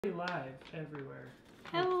Live everywhere.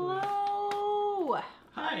 Hello!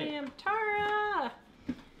 Hi. I am Tara.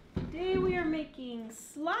 Today we are making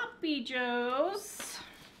Sloppy Joes.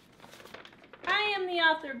 I am the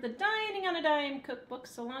author of the Dining on a Dime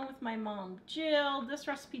cookbooks along with my mom Jill. This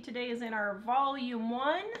recipe today is in our volume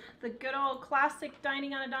 1, the good old classic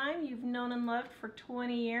Dining on a Dime you've known and loved for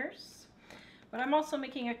 20 years. But I'm also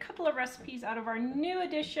making a couple of recipes out of our new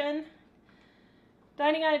edition,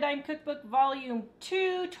 Dining on a Dime Cookbook Volume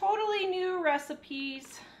 2, totally new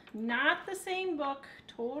recipes, not the same book,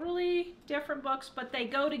 totally different books, but they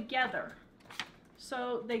go together.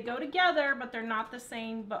 So they go together, but they're not the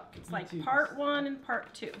same book. It's like part 1 and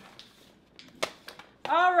part 2.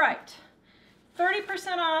 All right,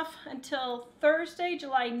 30% off until Thursday,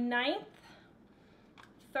 July 9th.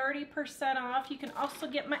 30% off. You can also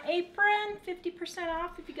get my apron, 50%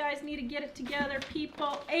 off if you guys need to get it together,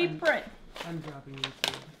 people. Apron. I'm dropping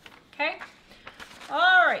YouTube. Okay.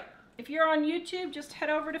 All right. If you're on YouTube, just head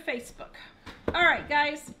over to Facebook. All right,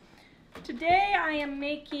 guys. Today I am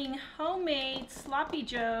making homemade Sloppy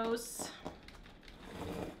Joes.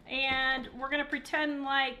 And we're going to pretend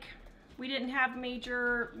like we didn't have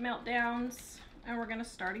major meltdowns. And we're going to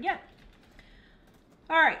start again.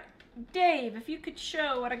 All right. Dave, if you could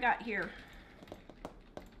show what I got here.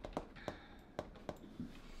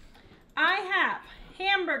 I have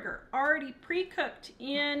hamburger already pre-cooked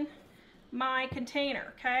in my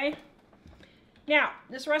container, okay? Now,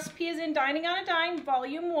 this recipe is in Dining on a Dime,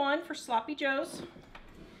 Volume 1 for Sloppy Joes.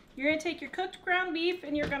 You're going to take your cooked ground beef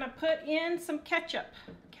and you're going to put in some ketchup,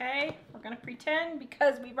 okay? We're going to pretend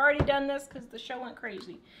because we've already done this because the show went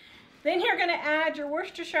crazy. Then you're going to add your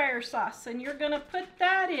Worcestershire sauce and you're going to put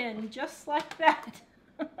that in just like that.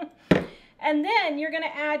 And then you're going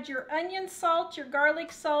to add your onion salt, your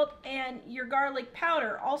garlic salt, and your garlic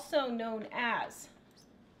powder, also known as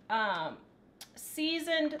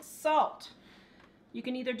seasoned salt. You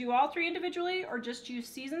can either do all three individually or just use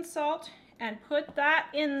seasoned salt and put that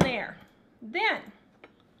in there. Then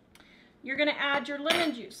you're going to add your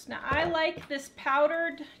lemon juice. Now I like this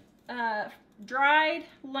powdered dried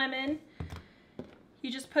lemon.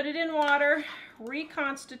 You just put it in water,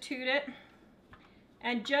 reconstitute it,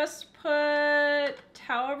 and just put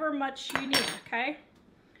however much you need, okay?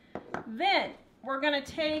 Then we're gonna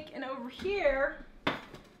take, and over here,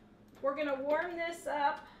 we're gonna warm this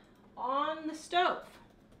up on the stove.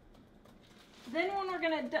 Then when we're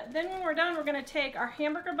done, we're gonna take our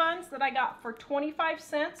hamburger buns that I got for 25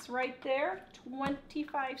 cents right there,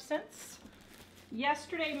 25 cents.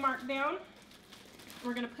 Yesterday marked down.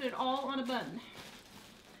 We're gonna put it all on a bun.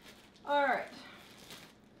 All right,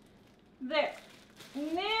 there.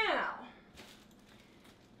 Now,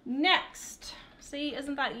 next, see,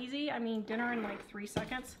 isn't that easy? I mean, dinner in like 3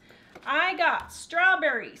 seconds. I got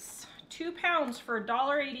strawberries, 2 pounds for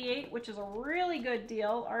 $1.88, which is a really good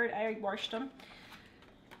deal. I washed them.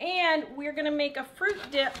 And we're gonna make a fruit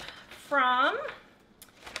dip from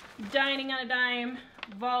Dining on a Dime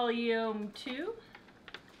Volume 2.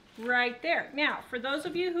 Right there. Now, for those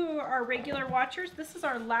of you who are regular watchers, this is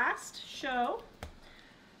our last show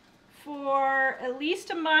for at least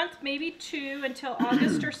a month, maybe 2, until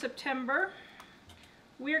August or September.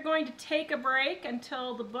 We're going to take a break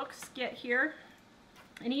until the books get here.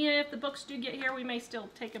 And even if the books do get here, we may still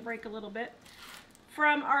take a break a little bit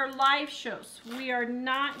from our live shows. We are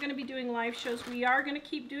not going to be doing live shows. We are going to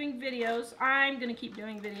keep doing videos. I'm going to keep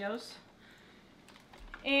doing videos.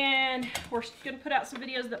 And we're going to put out some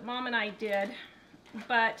videos that Mom and I did.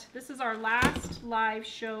 But this is our last live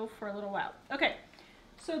show for a little while. Okay,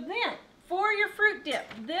 so then for your fruit dip,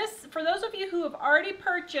 this, for those of you who have already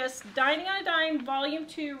purchased Dining on a Dime Volume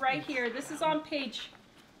 2 right here, this is on page,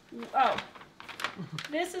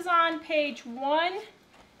 this is on page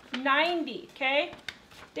 190, okay?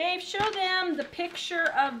 Dave, show them the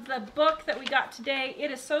picture of the book that we got today.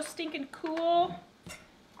 It is so stinking cool.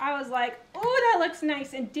 I was like, oh, that looks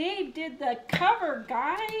nice. And Dave did the cover,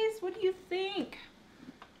 guys. What do you think?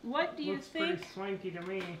 What do you think? Looks pretty swanky to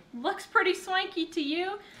me. Looks pretty swanky to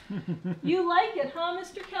you? You like it, huh,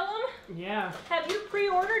 Mr. Kellum? Yeah. Have you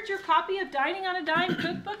pre-ordered your copy of Dining on a Dime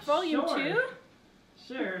Cookbook Volume 2?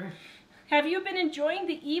 Sure. Have you been enjoying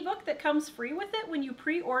the ebook that comes free with it when you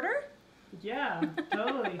pre-order? Yeah,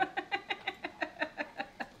 totally.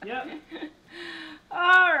 Yep.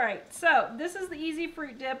 All right, so this is the easy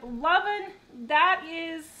fruit dip. Lovin', that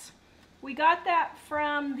is, we got that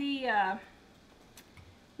from the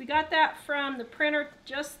printer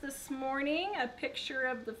just this morning, a picture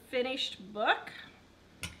of the finished book.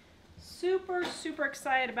 Super, super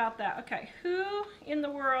excited about that. Okay, who in the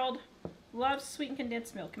world loves sweetened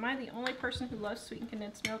condensed milk. Am I the only person who loves sweetened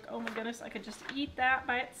condensed milk? Oh my goodness, I could just eat that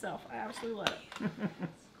by itself. I absolutely love it.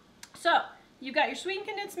 So, you've got your sweetened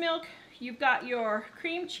condensed milk, you've got your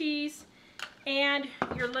cream cheese, and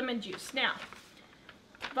your lemon juice. Now,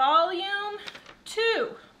 volume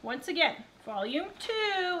 2, once again, volume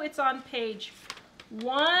 2, it's on page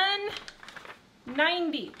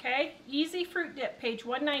 190, okay? Easy Fruit Dip, page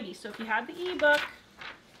 190. So if you have the ebook,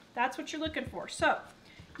 that's what you're looking for. So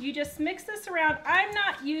you just mix this around. I'm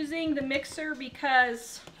not using the mixer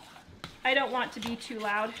because I don't want to be too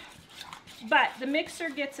loud, but the mixer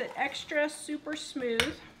gets it extra super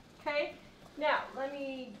smooth, okay? Now, let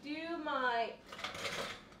me do my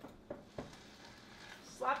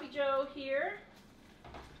Sloppy Joe here.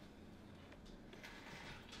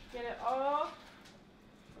 Get it all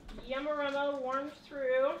yummarama warmed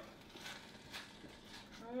through.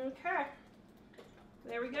 Okay,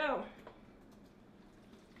 there we go.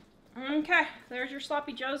 Okay, there's your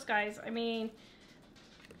Sloppy Joes, guys. I mean,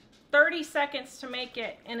 30 seconds to make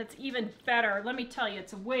it, and it's even better. Let me tell you,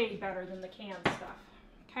 it's way better than the canned stuff.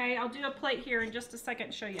 Okay, I'll do a plate here in just a second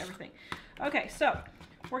and show you everything. Okay, so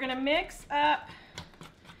we're gonna mix up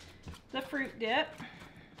the fruit dip.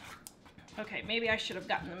 Okay, maybe I should have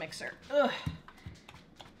gotten the mixer. Ugh,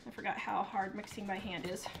 I forgot how hard mixing by hand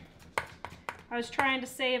is. I was trying to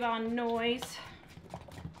save on noise,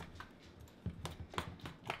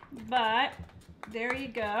 but there you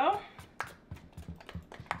go.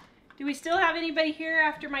 Do we still have anybody here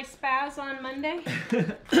after my spaz on Monday?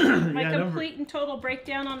 My complete and total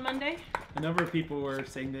breakdown on Monday? A number of people were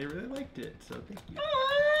saying they really liked it, so thank you.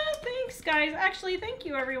 Oh, thanks, guys. Actually, thank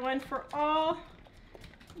you, everyone, for all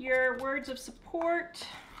your words of support.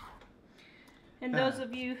 And those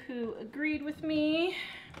of you who agreed with me,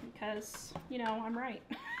 because, you know, I'm right.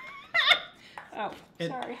 Oh,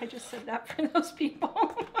 sorry, I just said that for those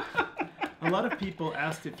people. A lot of people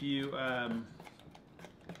asked if you...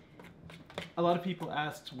 A lot of people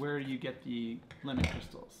asked where you get the lemon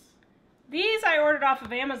crystals. These I ordered off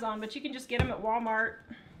of Amazon, but you can just get them at Walmart.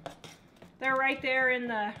 They're right there in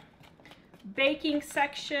the baking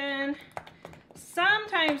section.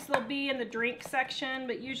 Sometimes they'll be in the drink section,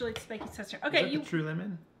 but usually it's the baking section. Okay, Is that the True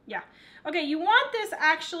Lemon? Yeah. Okay, you want this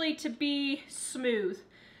actually to be smooth,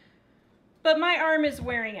 but my arm is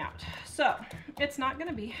wearing out, so it's not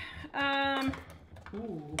gonna be.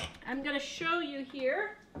 Ooh. I'm gonna show you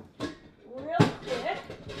here real quick.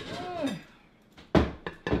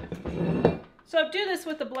 So do this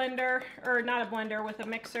with a blender, or not a blender, with a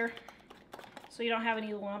mixer, so you don't have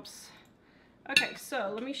any lumps. Okay,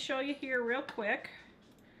 so let me show you here real quick.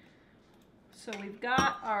 So we've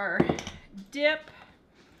got our dip,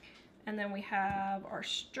 and then we have our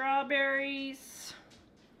strawberries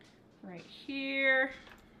right here.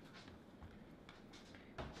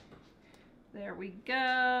 There we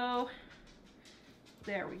go.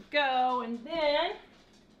 There we go. And then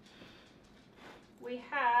we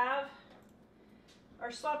have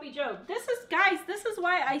our Sloppy Joe. This is, guys, this is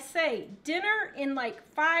why I say dinner in like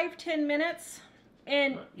 5-10 minutes,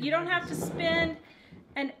 and you don't have to spend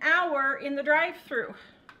an hour in the drive-thru.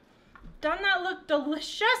 Doesn't that look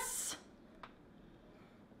delicious?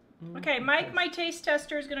 Okay, Mike, my taste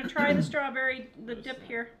tester, is going to try the strawberry, the dip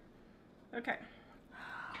here. Okay.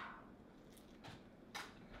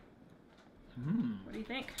 What do you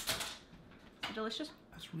think? Is it delicious?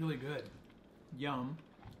 That's really good. Yum.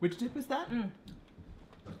 Which dip is that?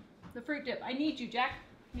 The fruit dip. I need you, Jack.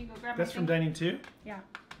 Can you go grab That's my from thing? Dining 2? Yeah.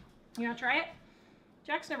 You want to try it?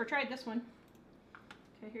 Jack's never tried this one.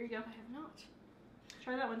 Okay, here you go. I have not.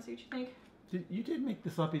 Try that one, see what you think. You did make the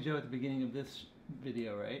Sloppy Joe at the beginning of this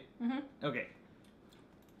video, right? Mm-hmm. Okay.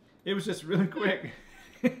 It was just really quick.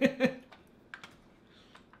 Pretty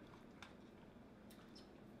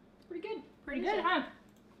good. Pretty good, huh?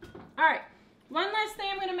 All right. One last thing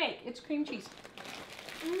I'm going to make. It's cream cheese.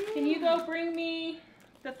 Can you go bring me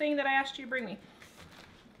the thing that I asked you to bring me?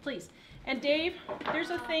 Please. And Dave, there's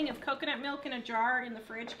a thing of coconut milk in a jar in the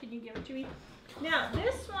fridge. Can you give it to me? Now,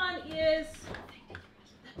 this one is...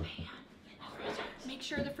 Make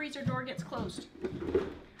sure the freezer door gets closed.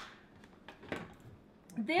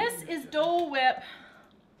 This is Dole Whip.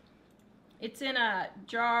 It's in a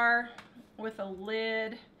jar with a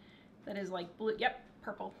lid that is like blue. Yep,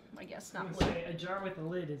 purple, I guess, not blue. Say, a jar with a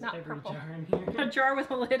lid is Not every purple. jar in here. A jar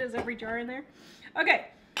with a lid is every jar in there. Okay,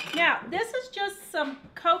 now this is just some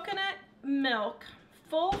coconut milk,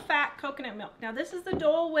 full fat coconut milk. Now this is the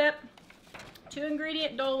Dole Whip,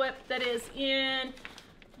 2-ingredient Dole Whip that is in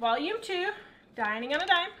volume 2, Dining on a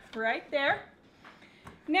Dime, right there.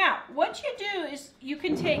 Now, what you do is you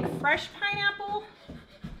can take fresh pineapple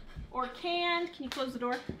or canned, can you close the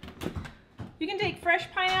door? You can take fresh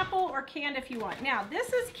pineapple or canned if you want. Now,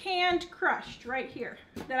 this is canned crushed right here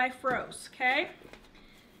that I froze, okay?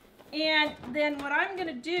 And then what I'm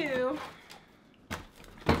gonna do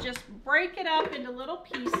is just break it up into little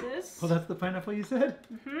pieces. Well, that's the pineapple you said?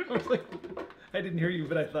 Mm-hmm. I was like, I didn't hear you,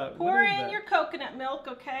 but I thought, Pour in your coconut milk,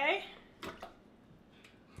 okay?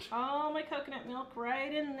 All my coconut milk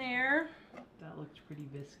right in there. That looks pretty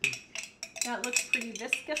viscous. That looks pretty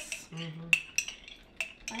viscous. Mm-hmm.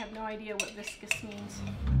 I have no idea what viscous means.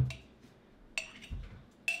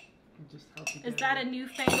 Just help you Is get that it. a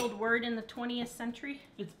newfangled word in the 20th century?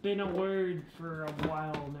 It's been a word for a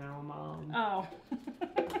while now, Mom. Oh.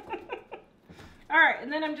 All right, and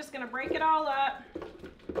then I'm just gonna break it all up.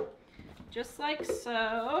 Just like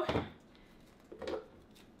so.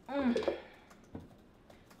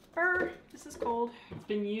 Burr, this is cold. It's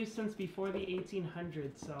been used since before the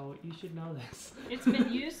 1800s, so you should know this. It's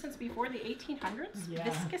been used since before the 1800s? Yeah.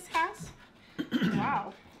 Viscous has?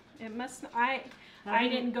 Wow. It must, I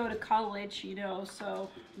didn't go to college, you know, so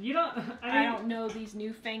You don't, I don't know these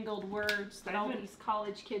newfangled words that all haven't- these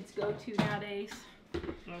college kids go to nowadays. Okay,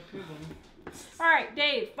 then. All right,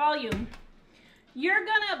 Dave, volume. You're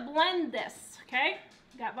gonna blend this, okay?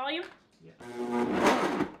 Got volume? Yeah.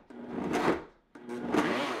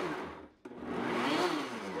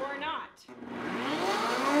 Or not?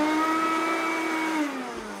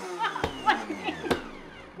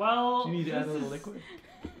 Well, Do you need to add a this little is- liquid?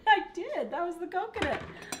 I did. That was the coconut.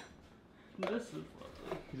 This is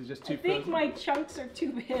lovely. Is it just too I think frozen? my chunks are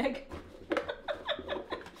too big.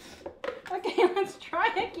 Okay, let's try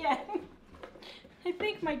again. I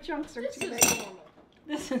think my chunks are too big. normal.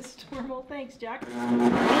 This is normal. Thanks, Jack.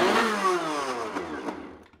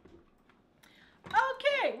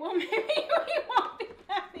 Okay, well maybe we won't be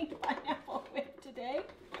having pineapple whip today.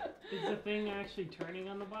 Is the thing actually turning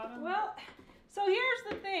on the bottom? Well, so here's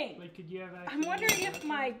the thing. Like, could you have actually... I'm wondering if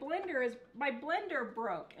my blender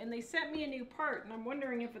broke and they sent me a new part and I'm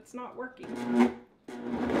wondering if it's not working.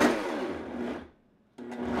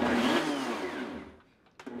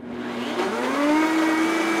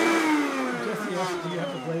 Jesse asked, do you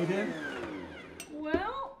have the blade in?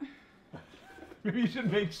 Well, Maybe you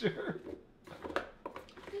should make sure.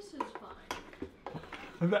 This is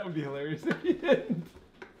fine. That would be hilarious if you didn't.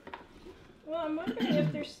 well, I'm wondering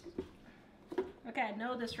if there's... Okay, I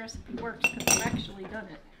know this recipe works because I've actually done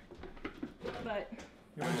it. But,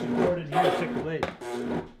 Once you pour it in here, check the blade.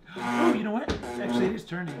 Oh, you know what? Actually, it is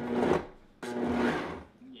turning.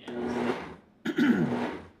 Yes.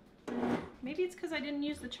 maybe it's because I didn't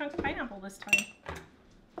use the chunk pineapple this time.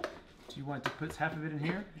 Do you want to put half of it in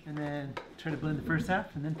here and then try to blend the first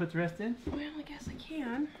half and then put the rest in? Well, I guess I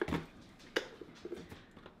can.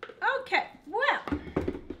 Okay, well,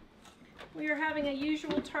 we are having a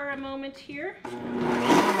usual Tara moment here.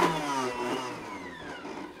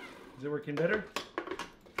 Is it working better?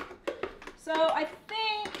 So I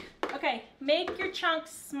think, okay, make your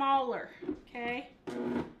chunks smaller, okay?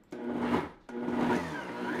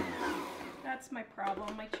 That's my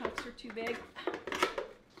problem, my chunks are too big.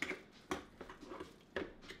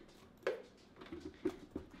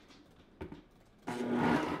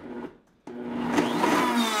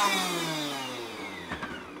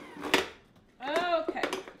 Okay,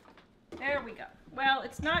 there we go. Well,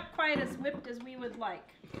 it's not quite as whipped as we would like.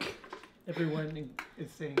 Everyone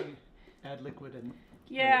is saying add liquid and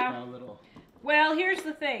Yeah. let it thaw a little. Well, here's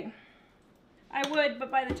the thing. I would,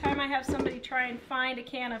 but by the time I have somebody try and find a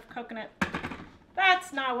can of coconut,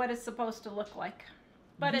 that's not what it's supposed to look like.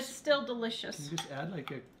 But it's still Can delicious. you just add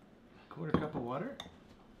like a quarter cup of water?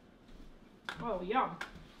 Oh, yum.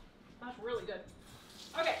 That's really good.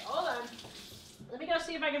 Okay, hold on. Let me go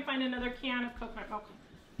see if I can find another can of coconut milk.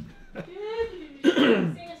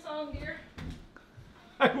 Sing a song, dear.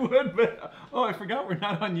 I would, but oh, I forgot we're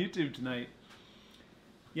not on YouTube tonight.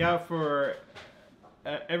 Yeah, for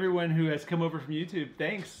everyone who has come over from YouTube,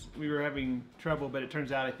 thanks. We were having trouble, but it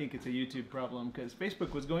turns out I think it's a YouTube problem because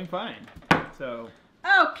Facebook was going fine. So.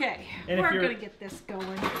 Okay, And if we're you're- gonna get this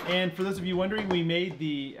going. And for those of you wondering, we made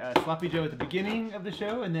the sloppy joe at the beginning of the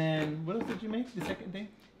show, and then what else did you make? The second thing?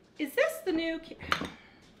 Is this the new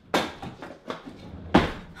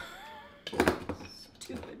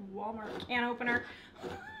stupid Walmart can opener?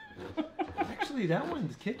 Actually, that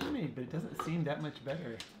one's KitchenAid, but it doesn't seem that much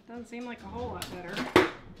better. Doesn't seem like a whole lot better.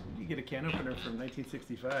 You get a can opener from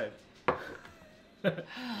 1965.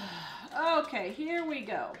 Okay, here we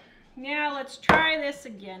go. Now let's try this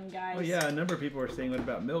again, guys. Oh yeah, a number of people were saying what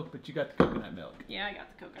about milk, but you got the coconut milk. Yeah, I got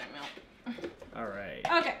the coconut milk. All right.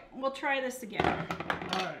 Okay, we'll try this again.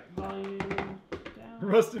 Alright, volume down.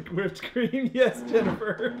 Rustic whipped cream, yes,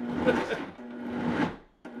 Jennifer.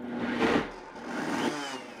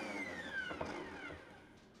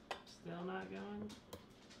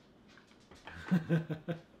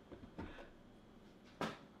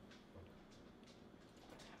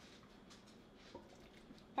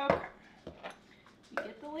 Okay. You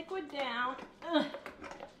get the liquid down. Ugh.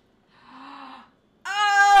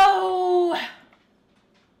 Oh!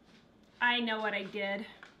 I know what I did.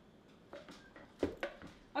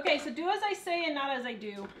 Okay, so do as I say and not as I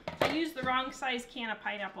do. I used the wrong size can of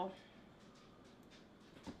pineapple.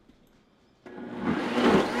 Did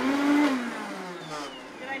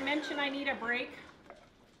I mention I need a break?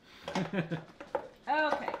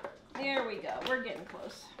 Okay, there we go. We're getting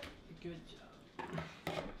close. Good job.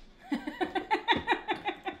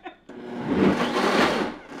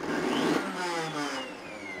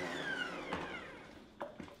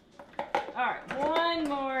 All right, one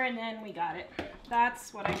more and then we got it.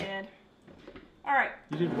 That's what I did. All right.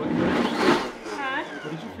 You did what? Huh?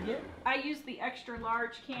 What did you forget? I used the extra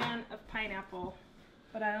large can of pineapple,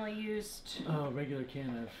 but I only used Regular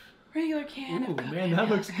can regular of. can Ooh, of coconut man, that milk.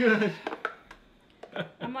 looks good.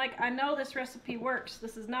 I'm like, I know this recipe works.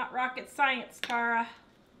 This is not rocket science, Tara.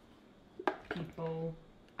 People.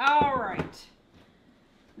 All right.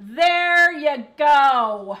 There you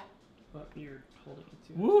go. But you're holding it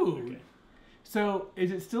too. Woo. Okay. So,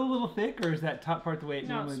 is it still a little thick, or is that top part the way it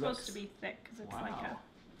No, normally it's looks? supposed to be thick because it's Wow.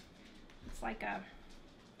 like a,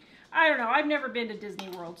 I don't know. I've never been to Disney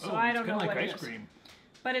World, so I don't know it's what kind it of like is. ice cream.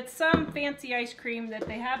 But it's some fancy ice cream that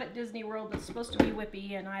they have at Disney World that's supposed to be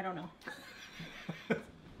whippy, and I don't know.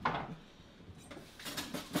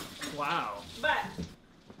 Wow. But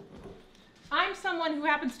I'm someone who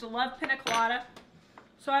happens to love pina colada,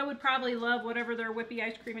 so I would probably love whatever their whippy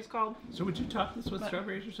ice cream is called. So would you top this with But-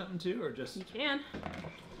 strawberries or something too, or just? You can.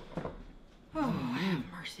 Oh, have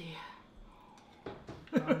mercy.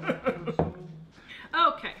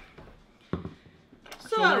 Okay.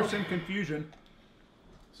 So So, there's some confusion.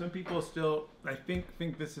 Some people still, I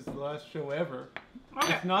think this is the last show ever.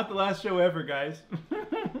 okay. It's not the last show ever, guys.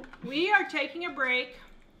 We are taking a break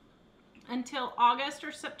until August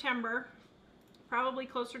or September, probably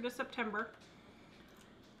closer to September.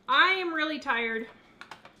 I am really tired.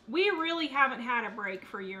 We really haven't had a break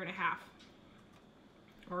for a year and a half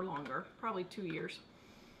or longer, probably 2 years.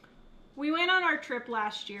 We went on our trip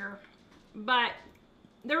last year, but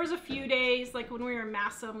there was a few days, like when we were in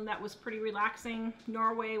Massum, that was pretty relaxing.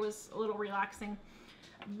 Norway was a little relaxing,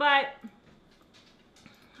 but,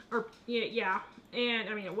 yeah, and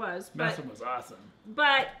I mean it was. But, Massum was awesome.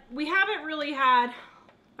 but we haven't really had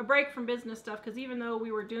a break from business stuff because even though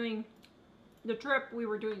we were doing the trip, we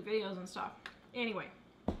were doing videos and stuff. Anyway,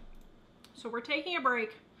 so we're taking a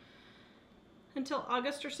break until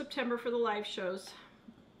August or September for the live shows.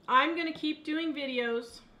 I'm going to keep doing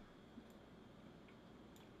videos,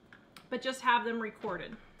 but just have them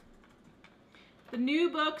recorded. The new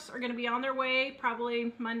books are going to be on their way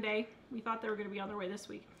probably Monday. We thought they were going to be on their way this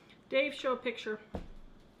week. Dave, show a picture.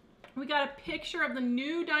 We got a picture of the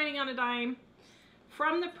new Dining on a Dime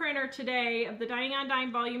from the printer today of the Dining on a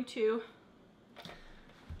Dime Volume 2.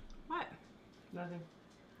 What? Nothing.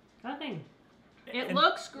 Nothing. It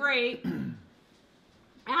looks great.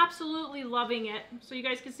 Absolutely loving it. So you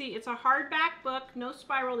guys can see it's a hardback book, no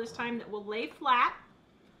spiral this time, that will lay flat.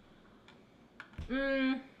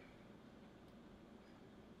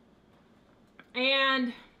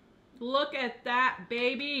 And look at that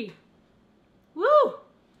baby. Woo!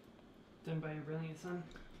 Done by your brilliant son.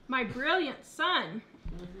 My brilliant son.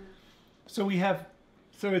 So we have,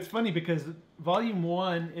 so it's funny because volume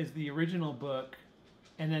 1 is the original book,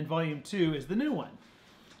 and then volume 2 is the new one.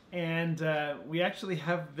 And we actually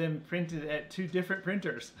have them printed at 2 different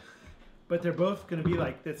printers, but they're both going to be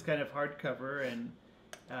like this kind of hardcover, and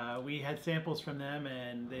we had samples from them,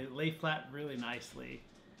 and they lay flat really nicely.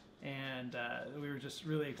 And we were just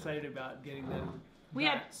really excited about getting them. We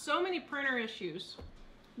had so many printer issues.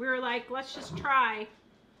 We were like, let's just try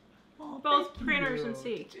both thank printers you. and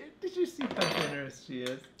see. Did you see how generous she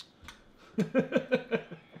is?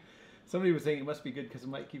 Somebody was saying it must be good because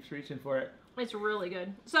Mike keeps reaching for it. It's really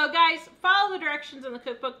good. So guys, follow the directions in the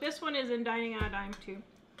cookbook. This one is in Dining on a Dime too.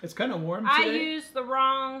 It's kind of warm I today. used the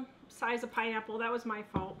wrong size of pineapple. That was my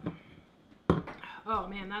fault. Oh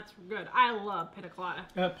man, that's good. I love pina colada.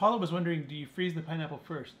 Paula was wondering, do you freeze the pineapple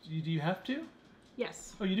first? Do you have to?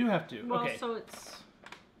 Yes. Oh, you do have to. Well, Okay. so it's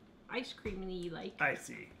ice creamy like. I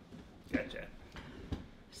see. Gotcha.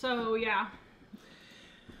 So yeah.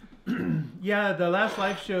 Yeah, the last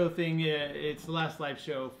live show thing, it's the last live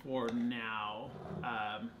show for now.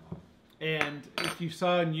 And if you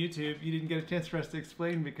saw on YouTube, you didn't get a chance for us to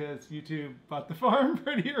explain because YouTube bought the farm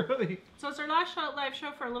pretty early. So it's our last live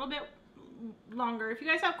show for a little bit longer. If you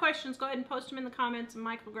guys have questions, go ahead and post them in the comments and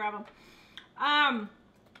Mike will grab them.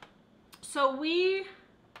 So we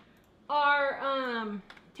are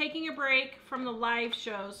taking a break from the live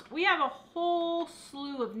shows. We have a whole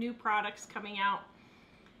slew of new products coming out.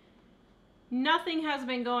 Nothing has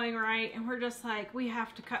been going right, and we're just like, we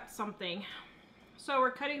have to cut something. So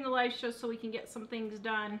we're cutting the live shows so we can get some things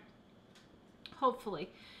done, hopefully.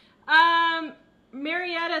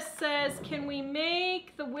 Marietta says, can we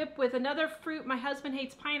make the whip with another fruit? My husband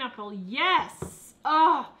hates pineapple. Yes.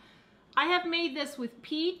 Oh, I have made this with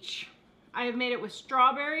peach. I have made it with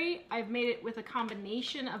strawberry. I've made it with a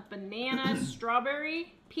combination of banana,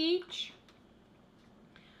 strawberry, peach.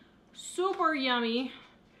 Super yummy.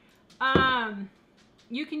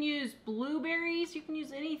 You can use blueberries. You can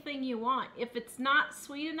use anything you want. If it's not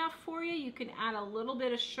sweet enough for you, you can add a little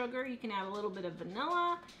bit of sugar. You can add a little bit of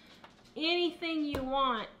vanilla. Anything you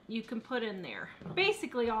want, you can put in there.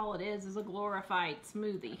 Basically, all it is a glorified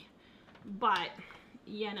smoothie. But,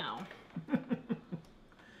 you know.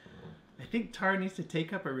 I think Tara needs to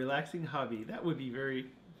take up a relaxing hobby. That would be very,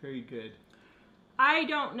 very good. I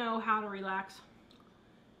don't know how to relax.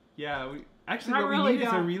 Yeah, actually I what really we need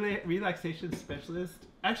don't. is a relaxation specialist.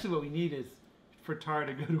 Actually, what we need is for Tara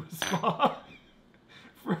to go to a spa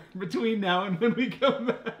for between now and when we come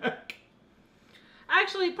back.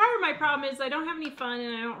 Actually, part of my problem is I don't have any fun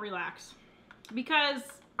and I don't relax. Because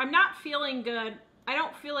I'm not feeling good. I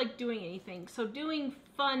don't feel like doing anything. So doing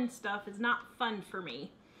fun stuff is not fun for me.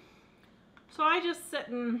 So I just sit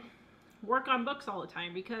and work on books all the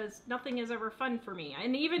time because nothing is ever fun for me.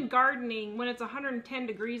 And even gardening, when it's 110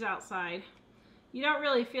 degrees outside, you don't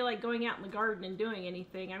really feel like going out in the garden and doing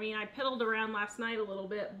anything. I mean, I piddled around last night a little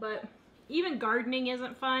bit, but even gardening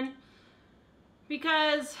isn't fun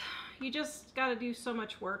because you just got to do so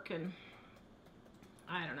much work and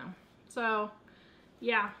I don't know. So,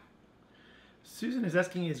 yeah. Susan is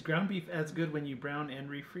asking, is ground beef as good when you brown and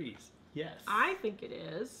refreeze? Yes. I think it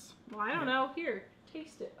is. Well, I don't know. Here,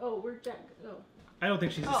 taste it. Oh, where's Jack? Oh. I don't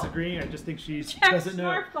think she's disagreeing. I just think she Jack doesn't know.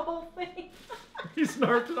 snarfed the whole thing. He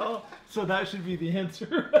snarfed it all. So that should be the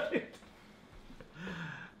answer, right?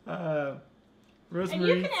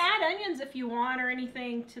 Rosemary. And you can add onions if you want or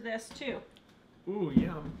anything to this too. Ooh,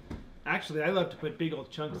 yum. Actually, I love to put big old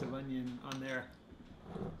chunks of onion on there.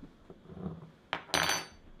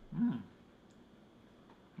 Mm.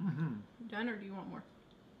 Mm-hmm. Done, or do you want more?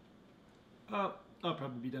 I'll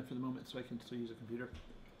probably be done for the moment so I can still use a computer.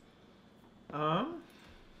 All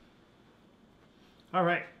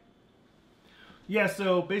right. Yeah,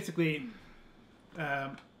 so basically, I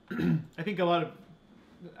think I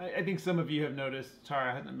think some of you have noticed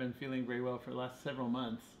Tara hasn't been feeling very well for the last several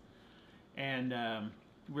months. And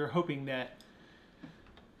we're hoping that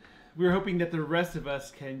the rest of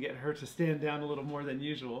us can get her to stand down a little more than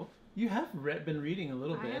usual. You have been reading a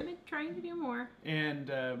little bit. I have been trying to do more.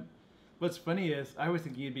 And what's funny is I was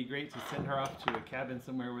thinking it'd be great to send her off to a cabin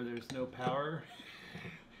somewhere where there's no power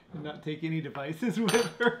and not take any devices with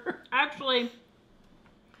her. Actually,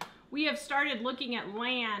 we have started looking at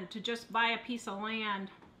land to just buy a piece of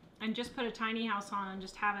land and just put a tiny house on and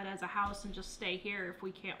just have it as a house and just stay here if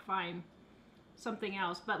we can't find something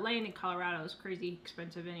else. But land in Colorado is crazy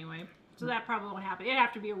expensive anyway. So that probably won't happen. It'd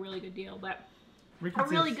have to be a really good deal, but a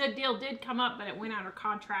really good deal did come up, but it went out of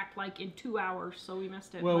contract like in 2 hours, so we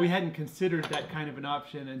missed it. Well, we hadn't considered that kind of an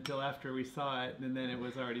option until after we saw it, and then it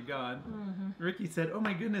was already gone. Mm-hmm. Ricky said, oh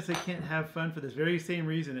my goodness, I can't have fun for this very same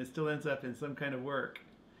reason. It still ends up in some kind of work.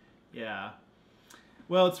 Yeah.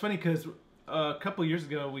 Well, it's funny because a couple years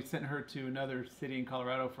ago, we sent her to another city in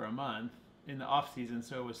Colorado for a month in the off season,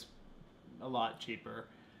 so it was a lot cheaper.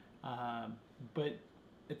 But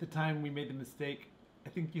at the time we made the mistake, I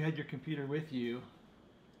think you had your computer with you,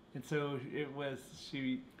 and so it was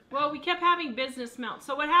Well, we kept having business melt.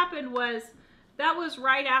 So what happened was that was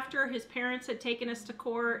right after his parents had taken us to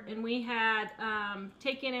court, and we had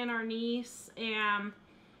taken in our niece, and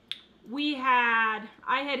I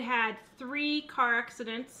had had 3 car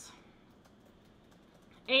accidents,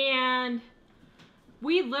 and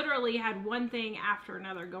we literally had one thing after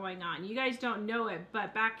another going on. You guys don't know it,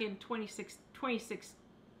 but back in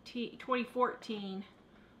 2014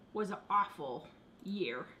 was an awful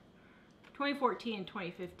year. 2014 and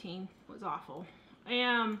 2015 was awful.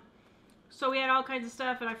 So we had all kinds of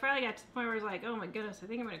stuff, and I finally got to the point where I was like, oh my goodness, I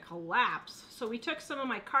think I'm going to collapse. So we took some of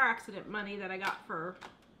my car accident money that I got from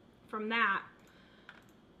that.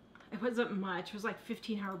 It wasn't much. It was like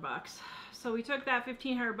 $1,500. So we took that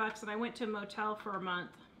 $1,500 and I went to a motel for a month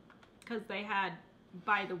because they had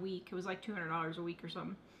by the week. It was like $200 a week or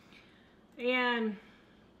something. And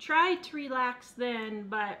tried to relax then,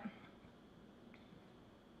 but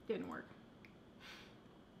didn't work.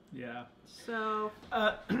 Yeah. So,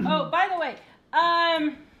 oh, by the way,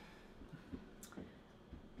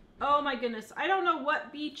 Oh my goodness. I don't know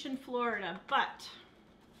what beach in Florida, but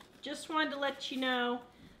just wanted to let you know.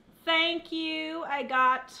 Thank you. I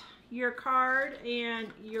got your card and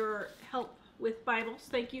your help with Bibles.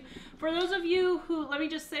 Thank you. For those of you who, let me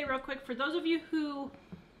just say real quick, for those of you who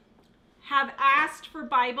have asked for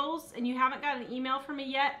Bibles and you haven't got an email from me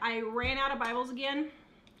yet, I ran out of Bibles again.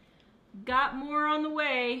 Got more on the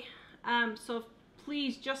way. So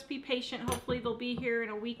please just be patient. Hopefully they'll be here in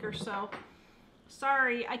a week or so.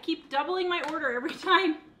 Sorry, I keep doubling my order every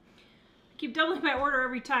time.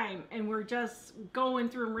 And we're just going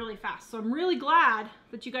through them really fast. So I'm really glad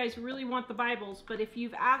that you guys really want the Bibles, but if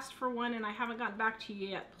you've asked for one and I haven't gotten back to you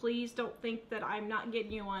yet, please don't think that I'm not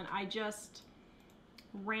getting you one. I just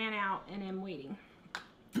ran out and am waiting.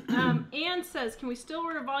 Anne says, can we still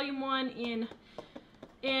order volume 1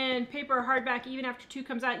 in paper or hardback even after 2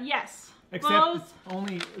 comes out? Yes.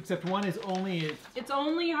 Except one is only it's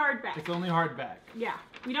only hardback. It's only hardback. Yeah,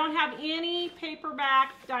 we don't have any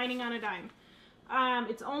paperback Dining on a Dime.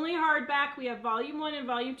 It's only hardback. We have volume 1 and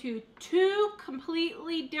volume 2, 2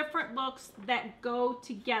 completely different books that go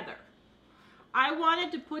together. I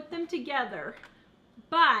wanted to put them together,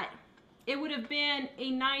 but it would have been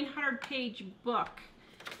a 900-page book,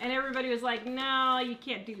 and everybody was like, "No, you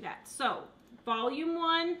can't do that." So. Volume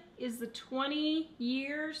 1 is the 20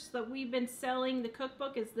 years that we've been selling the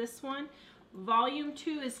cookbook, is this one. Volume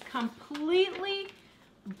 2 is completely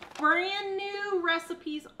brand new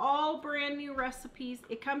recipes, all brand new recipes.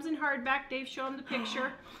 It comes in hardback. Dave, show them the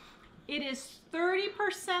picture. It is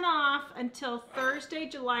 30% off until Thursday,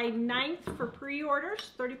 July 9th for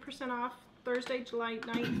pre-orders. 30% off Thursday, July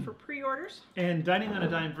 9th for pre-orders. And Dining on a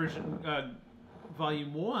Dime version,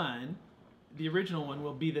 Volume 1, the original one,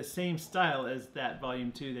 will be the same style as that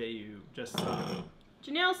volume 2 that you just saw.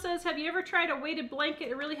 Janelle says, have you ever tried a weighted blanket?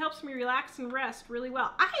 It really helps me relax and rest really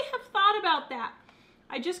well. I have thought about that.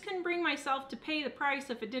 I just couldn't bring myself to pay the price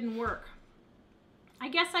if it didn't work. I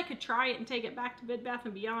guess I could try it and take it back to Bed Bath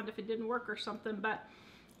 & Beyond if it didn't work or something, but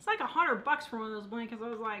it's like $100 for one of those blankets. I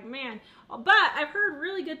was like, man. But I've heard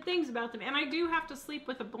really good things about them, and I do have to sleep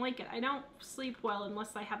with a blanket. I don't sleep well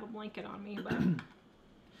unless I have a blanket on me, but...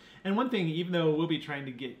 And one thing, even though we'll be trying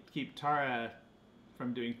to keep Tara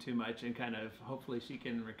from doing too much and kind of hopefully she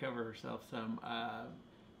can recover herself some,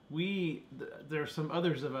 there are some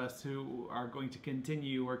others of us who are going to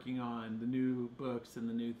continue working on the new books and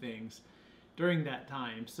the new things during that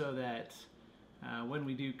time, so that when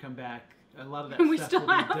we do come back, a lot of that stuff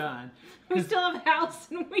will be done. We still have a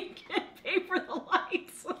house and we can pay for the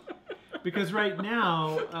lights. Because right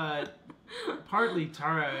now, partly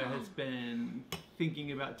Tara has been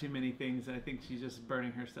thinking about too many things, and I think she's just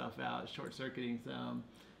burning herself out, short-circuiting some.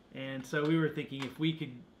 And so we were thinking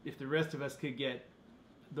if the rest of us could get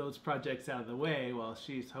those projects out of the way while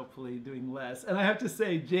she's hopefully doing less. And I have to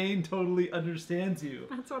say, Jane totally understands you.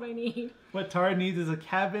 That's what I need. What Tara needs is a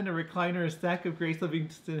cabin, a recliner, a stack of Grace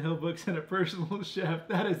Livingston Hill books, and a personal chef.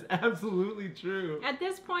 That is absolutely true. At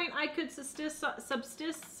this point, I could subsist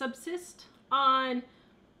on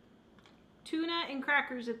tuna and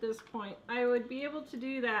crackers at this point. I would be able to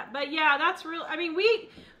do that. But yeah, that's real. I mean,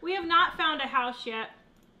 we have not found a house yet.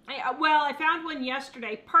 I found one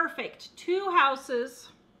yesterday. Perfect. 2 houses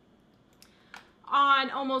on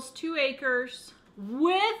almost 2 acres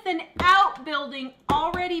with an outbuilding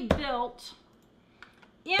already built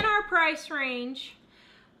in our price range.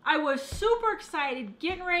 I was super excited,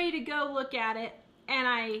 getting ready to go look at it, and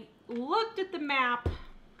I looked at the map,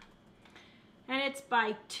 and it's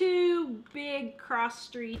by 2 big cross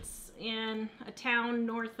streets in a town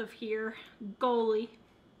north of here, Goley.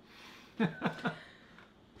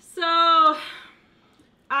 So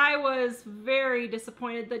I was very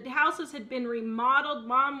disappointed. The houses had been remodeled.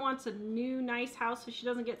 Mom wants a new nice house so she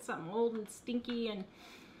doesn't get something old and stinky,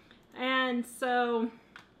 and so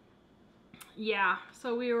yeah,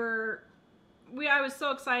 so I was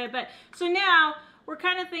so excited. But so now we're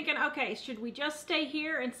kind of thinking, okay, should we just stay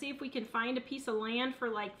here and see if we can find a piece of land for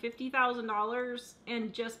like $50,000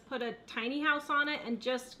 and just put a tiny house on it and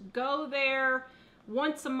just go there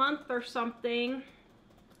once a month or something?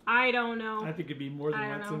 I don't know. I think it'd be more than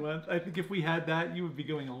once a month. I think if we had that, you would be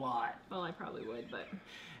going a lot. Well, I probably would, but...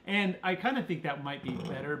 And I kind of think that might be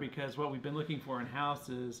better, because what we've been looking for in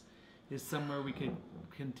houses is somewhere we could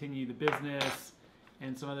continue the business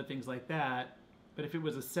and some other things like that. But if it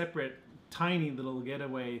was a separate, tiny little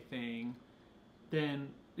getaway thing, then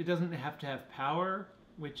it doesn't have to have power,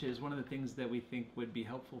 which is one of the things that we think would be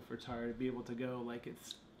helpful for Tara, to be able to go like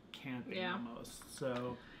it's camping almost.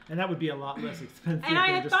 So... And that would be a lot less expensive and I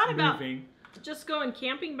than had just thought moving. About just going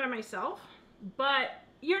camping by myself, but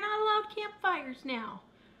you're not allowed campfires now.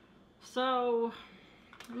 So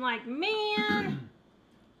I'm like, man,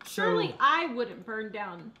 surely I wouldn't burn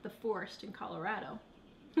down the forest in Colorado.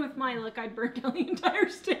 With my luck, I'd burn down the entire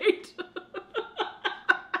state.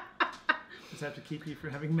 Just have to keep you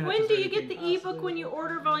from having matches. When do or you get anything. the ebook when you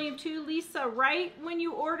order volume 2, Lisa? Right when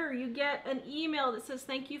you order, you get an email that says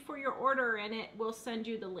thank you for your order, and it will send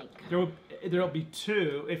you the link. There'll be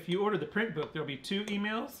 2. If you order the print book, there'll be 2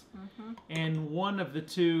 emails, and one of the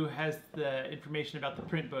 2 has the information about the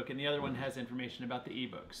print book, and the other one has information about the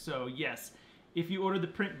ebook. So yes, if you order the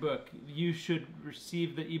print book, you should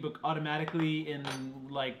receive the ebook automatically in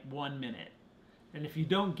like 1 minute. And if you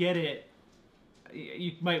don't get it,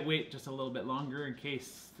 you might wait just a little bit longer in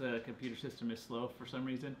case the computer system is slow for some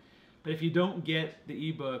reason. But if you don't get the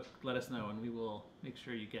ebook, let us know and we will make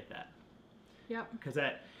sure you get that. Yep. Because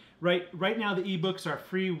right now the ebooks are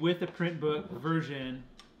free with the print book version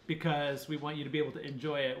because we want you to be able to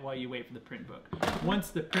enjoy it while you wait for the print book. Once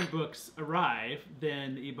the print books arrive,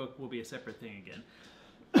 then the ebook will be a separate thing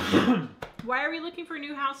again. Why are we looking for a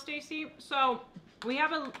new house, Stacy? So we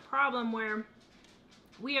have a problem where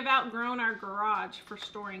we have outgrown our garage for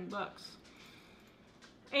storing books.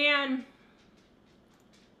 And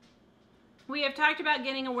we have talked about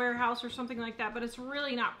getting a warehouse or something like that, but it's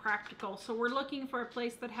really not practical. So we're looking for a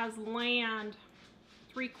place that has land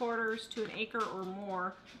 3/4 to an acre or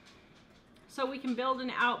more, so we can build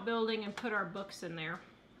an outbuilding and put our books in there.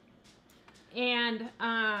 And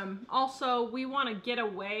also we want to get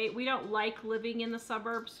away. We don't like living in the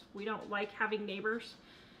suburbs. We don't like having neighbors.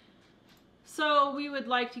 So we would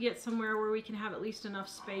like to get somewhere where we can have at least enough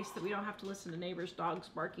space that we don't have to listen to neighbors' dogs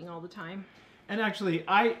barking all the time. And actually,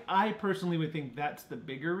 I personally would think that's the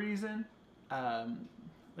bigger reason.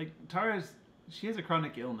 Like Tara's, she has a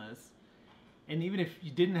chronic illness. And even if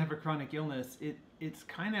you didn't have a chronic illness, it's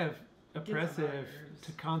kind of oppressive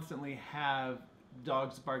to constantly have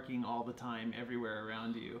dogs barking all the time everywhere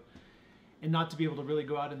around you. And not to be able to really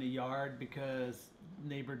go out in the yard because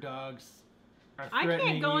neighbor dogs are threatening I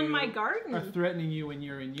can't go you, in my garden. Are threatening you when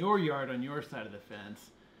you're in your yard on your side of the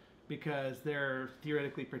fence because they're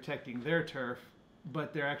theoretically protecting their turf,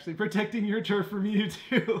 but they're actually protecting your turf from you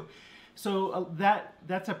too. So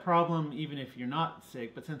that's a problem even if you're not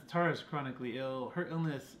sick. But since Tara's chronically ill, her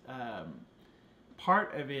illness,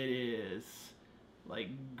 part of it is like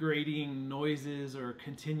grating noises or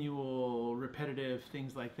continual repetitive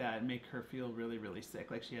things like that make her feel really, really sick,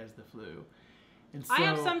 like she has the flu. And so, I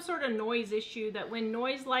have some sort of noise issue that when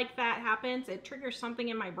noise like that happens, it triggers something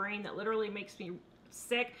in my brain that literally makes me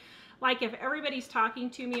sick. Like if everybody's talking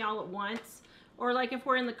to me all at once, or like if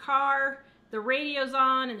we're in the car, the radio's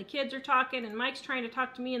on and the kids are talking and Mike's trying to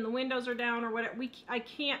talk to me and the windows are down or whatever. I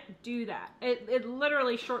can't do that. It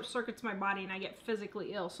literally short circuits my body and I get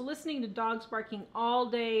physically ill. So listening to dogs barking all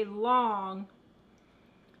day long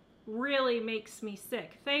really makes me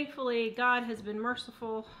sick. Thankfully, God has been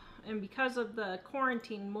merciful, and because of the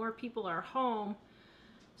quarantine, more people are home.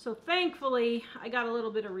 So thankfully, I got a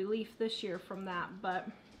little bit of relief this year from that. But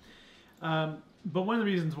one of the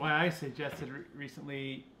reasons why I suggested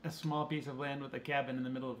recently a small piece of land with a cabin in the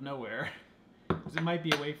middle of nowhere is it might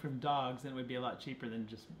be away from dogs and it would be a lot cheaper than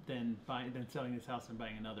selling this house and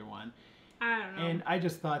buying another one. I don't know. And I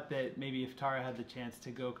just thought that maybe if Tara had the chance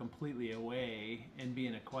to go completely away and be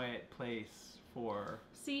in a quiet place for...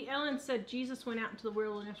 See, Ellen said Jesus went out into the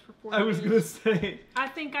wilderness for 40 days. I was going to say... I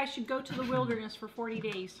think I should go to the wilderness for 40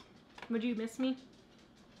 days. Would you miss me?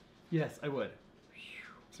 Yes, I would.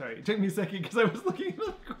 Sorry, it took me a second because I was looking at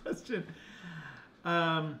the question.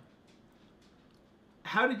 How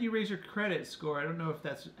did you raise your credit score? I don't know if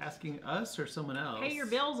that's asking us or someone else. Pay your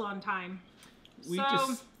bills on time.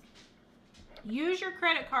 So, use your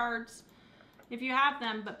credit cards if you have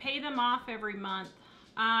them, but pay them off every month.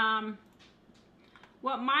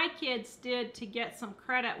 What my kids did to get some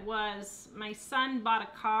credit was my son bought a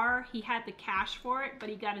car. He had the cash for it, but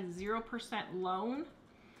he got a 0% loan.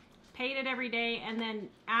 Paid it every day, and then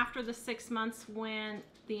after the 6 months when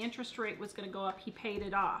the interest rate was going to go up, he paid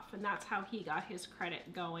it off, and that's how he got his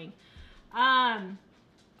credit going.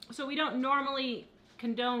 So we don't normally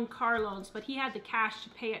condone car loans, but he had the cash to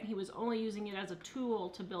pay it, and he was only using it as a tool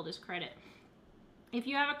to build his credit. If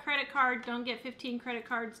you have a credit card, don't get 15 credit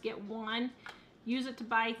cards, get one. Use it to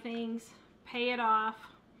buy things, pay it off.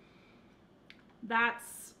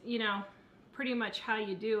 That's, you know, pretty much how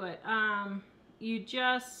you do it. You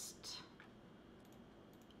just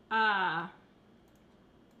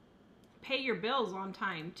pay your bills on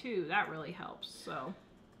time too. That really helps. So,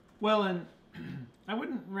 well, and I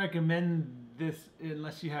wouldn't recommend this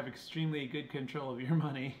unless you have extremely good control of your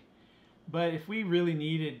money. But if we really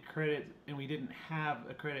needed credit and we didn't have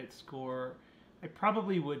a credit score, I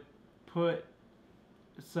probably would put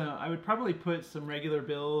I would probably put some regular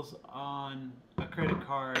bills on a credit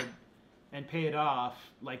card and pay it off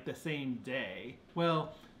like the same day.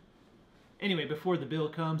 Well, anyway, before the bill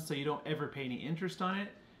comes, so you don't ever pay any interest on it,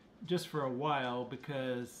 just for a while,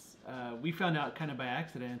 because we found out kind of by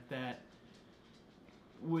accident that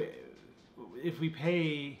if the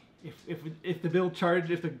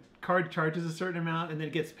card charges a certain amount and then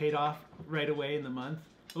it gets paid off right away in the month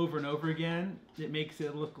over and over again, it makes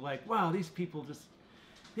it look like, wow, these people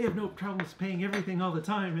they have no problems paying everything all the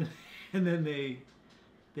time, and then they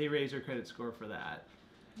raise their credit score for that.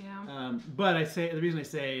 Yeah. But the reason I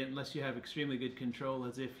say unless you have extremely good control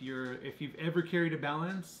is if you've ever carried a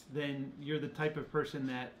balance, then you're the type of person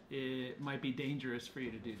that it might be dangerous for you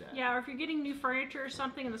to do that. Yeah, or if you're getting new furniture or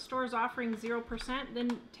something and the store is offering 0%,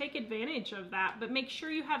 then take advantage of that. But make sure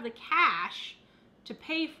you have the cash to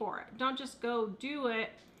pay for it. Don't just go do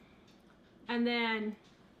it and then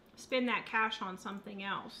spend that cash on something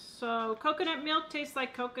else. So coconut milk tastes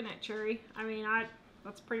like coconut, Cherry. I mean,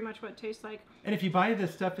 that's pretty much what it tastes like. And if you buy the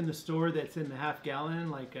stuff in the store that's in the half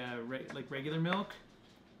gallon, like regular milk,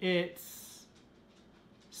 it's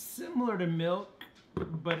similar to milk,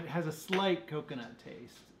 but it has a slight coconut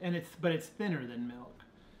taste, and but it's thinner than milk.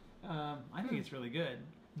 I think it's really good.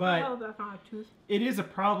 But oh, that's not a tooth. It is a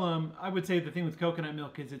problem. I would say the thing with coconut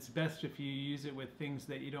milk is it's best if you use it with things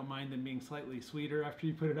that you don't mind them being slightly sweeter after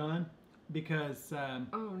you put it on, because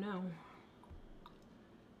oh no.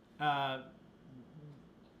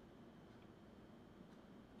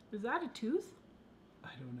 Is that a tooth? I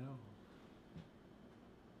don't know.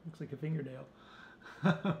 Looks like a fingernail.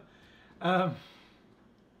 I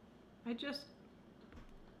just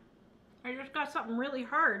got something really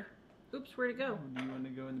hard. Oops, where'd it go? Do you want to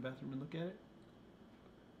go in the bathroom and look at it?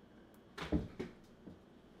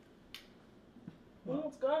 Well,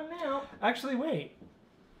 it's gone now. Actually, wait.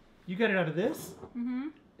 You got it out of this? Mm-hmm.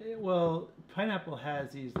 Well, pineapple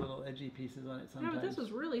has these little edgy pieces on it sometimes. No, but this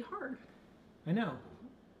is really hard. I know.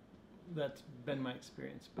 That's been my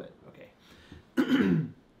experience, but okay.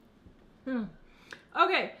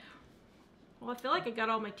 Okay. Well, I feel like I got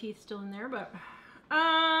all my teeth still in there, but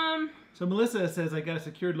So Melissa says, I got a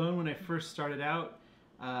secured loan when I first started out.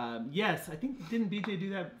 Yes, I think, didn't BJ do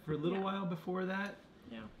that for a little while before that?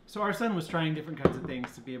 Yeah. So our son was trying different kinds of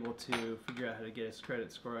things to be able to figure out how to get his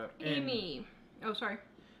credit score up. Amy. Oh, sorry.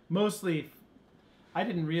 Mostly, I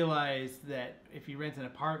didn't realize that if you rent an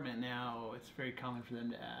apartment now, it's very common for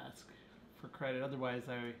them to ask for credit. Otherwise,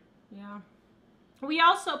 Yeah. We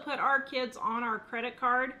also put our kids on our credit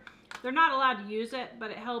card. They're not allowed to use it,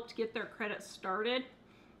 but it helped get their credit started.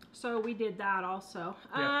 So we did that also.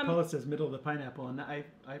 Yeah, Paula says middle of the pineapple, and I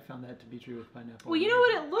found that to be true with pineapple. Well, you know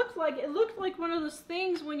what it looked like? It looked like one of those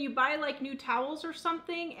things when you buy like new towels or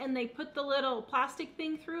something and they put the little plastic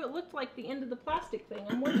thing through. It looked like the end of the plastic thing.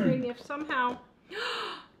 I'm wondering if somehow...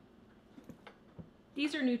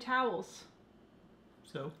 These are new towels.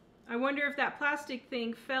 So? I wonder if that plastic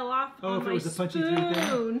thing fell off on if my it was a punchy through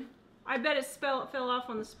thing? I bet it fell off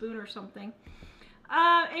on the spoon or something.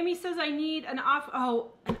 Amy says I need an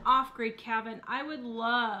off-grade cabin. I would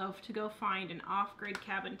love to go find an off-grade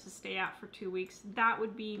cabin to stay at for 2 weeks. That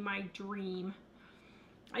would be my dream.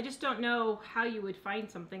 I just don't know how you would find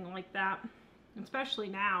something like that, especially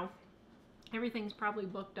now. Everything's probably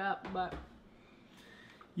booked up, but...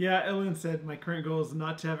 Yeah, Ellen said my current goal is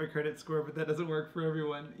not to have a credit score, but that doesn't work for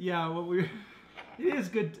everyone. Yeah, it is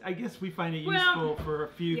good. I guess we find it useful for a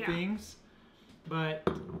few things. But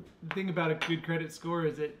the thing about a good credit score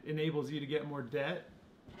is it enables you to get more debt.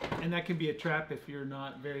 And that can be a trap if you're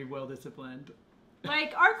not very well disciplined.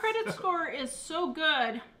 Like, our credit score is so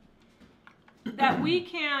good that we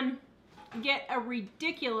can get a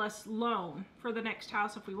ridiculous loan for the next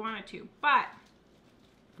house if we wanted to. But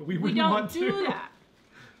we don't do that.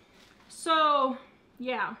 So,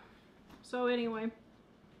 yeah. So, anyway.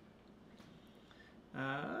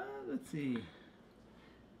 Let's see.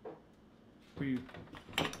 We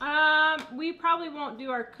probably won't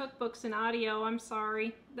do our cookbooks in audio. I'm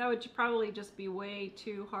sorry. That would probably just be way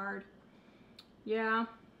too hard. Yeah.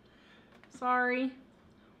 Sorry.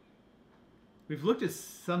 We've looked at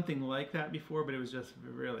something like that before, but it was just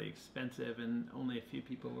really expensive and only a few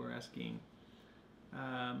people were asking.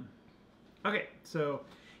 Okay, so,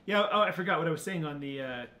 yeah, I forgot what I was saying on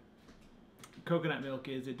the coconut milk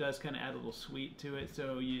is it does kind of add a little sweet to it,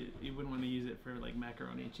 so you wouldn't want to use it for like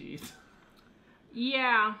macaroni and cheese.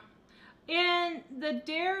 Yeah. And the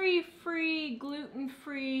dairy-free,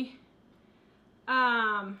 gluten-free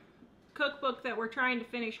cookbook that we're trying to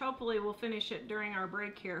finish, hopefully we'll finish it during our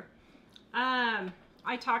break here.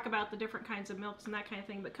 I talk about the different kinds of milks and that kind of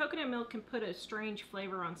thing, but coconut milk can put a strange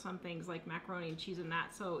flavor on some things like macaroni and cheese and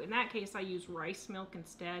that. So in that case, I use rice milk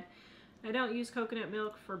instead. I don't use coconut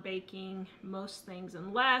milk for baking most things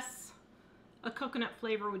unless a coconut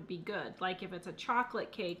flavor would be good. Like if it's a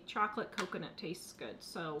chocolate cake, chocolate coconut tastes good.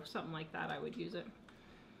 So something like that, I would use it.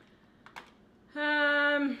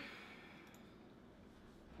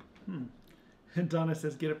 Donna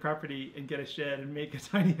says, get a property and get a shed and make a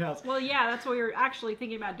tiny house. Well, yeah, that's what we were actually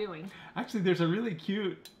thinking about doing. Actually, there's a really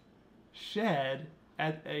cute shed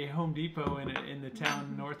at a Home Depot in the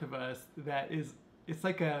town north of us that is, it's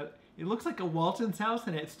like a, it looks like a Walton's house,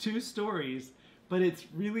 and it's 2 stories, but it's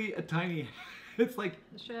really a tiny, it's like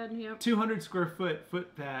The shed, yep. 200 square foot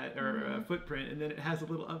footpad or footprint, and then it has a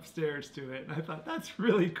little upstairs to it. And I thought that's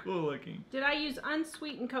really cool looking. Did I use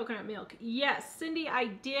unsweetened coconut milk? Yes, Cindy, I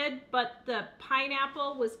did, but the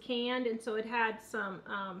pineapple was canned, and so it had some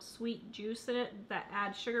sweet juice in it that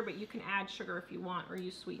adds sugar, but you can add sugar if you want or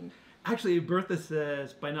use sweetened. Actually, Bertha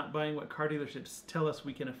says, by not buying what car dealerships tell us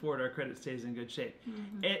we can afford, our credit stays in good shape.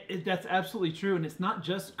 That's absolutely true, and it's not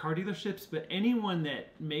just car dealerships, but anyone that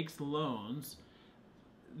makes loans,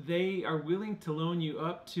 they are willing to loan you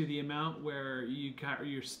up to the amount where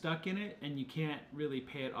you're stuck in it and you can't really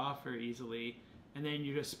pay it off very easily, and then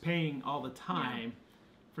you're just paying all the time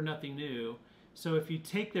for nothing new. So if you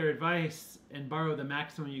take their advice and borrow the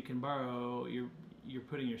maximum you can borrow, you're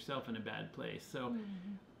putting yourself in a bad place. So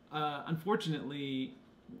unfortunately,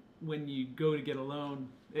 when you go to get a loan,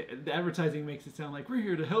 the advertising makes it sound like we're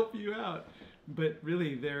here to help you out, but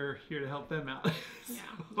really they're here to help them out. Yeah,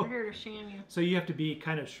 they're here to sham you. So you have to be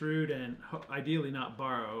kind of shrewd and ideally not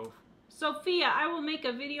borrow. Sophia, I will make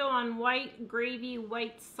a video on white gravy,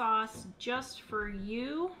 white sauce just for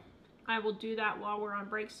you. I will do that while we're on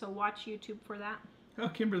break, so watch YouTube for that. Oh,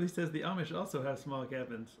 Kimberly says the Amish also have small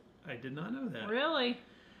cabins. I did not know that. Really?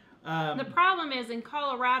 The problem is in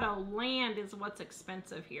Colorado, land is what's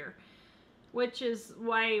expensive here, which is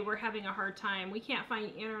why we're having a hard time. We can't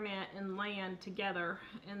find internet and land together,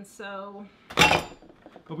 and so...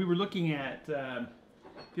 But we were looking at, the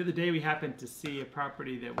other day we happened to see a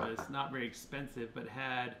property that was not very expensive, but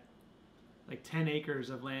had like 10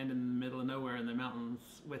 acres of land in the middle of nowhere in the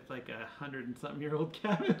mountains with like 100-and-something-year-old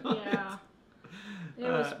cabin on Yeah. It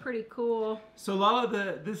was pretty cool. So a lot of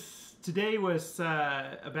this today was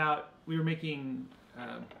about, we were making,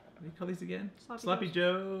 what do you call these again? Sloppy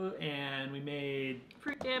Joe, and we made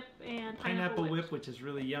fruit dip and pineapple whip, which is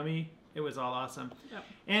really yummy. It was all awesome. Yep.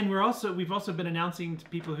 And we've also been announcing to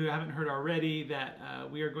people who haven't heard already that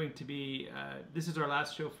we are going to be, this is our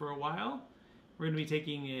last show for a while. We're going to be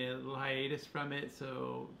taking a little hiatus from it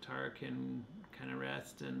so Tara can kind of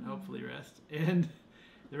rest and hopefully rest. And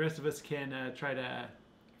the rest of us can try to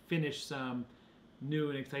finish some new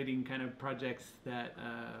and exciting kind of projects that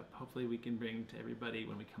hopefully we can bring to everybody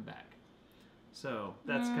when we come back. So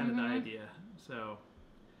that's kind of the idea. So,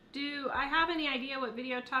 do I have any idea what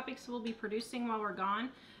video topics we'll be producing while we're gone?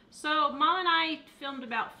 So Mom and I filmed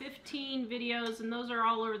about 15 videos, and those are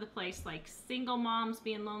all over the place, like single moms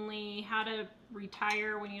being lonely, how to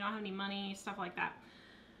retire when you don't have any money, stuff like that.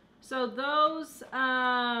 So those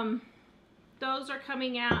are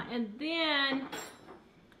coming out, and then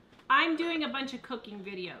I'm doing a bunch of cooking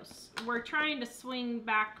videos. We're trying to swing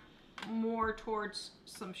back more towards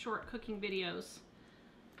some short cooking videos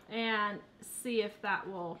and see if that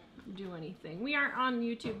will do anything. We aren't on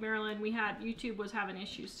YouTube, Marilyn. YouTube was having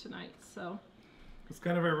issues tonight, so. It's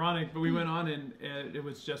kind of ironic, but we went on and it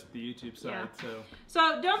was just the YouTube side. Yeah.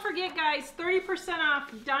 So don't forget, guys, 30%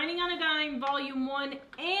 off Dining on a Dime Volume 1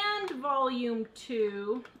 and Volume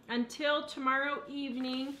 2 until tomorrow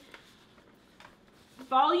evening.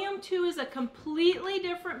 Volume 2 is a completely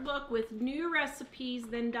different book with new recipes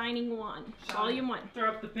than Dining 1. Volume 1. Throw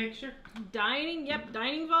up the picture. Dining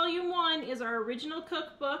Volume 1 is our original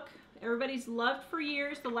cookbook. Everybody's loved for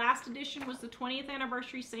years. The last edition was the 20th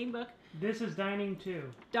anniversary, same book. This is Dining 2.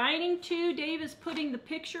 Dining 2, Dave is putting the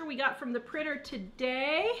picture we got from the printer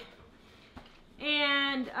today.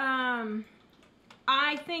 And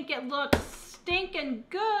I think it looks stinking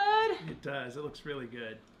good. it does. It looks really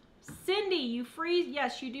good. Cindy, you freeze,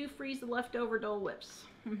 yes, you do freeze the leftover Dole Whips.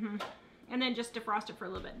 And then just defrost it for a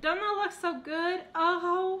little bit. Doesn't that look so good?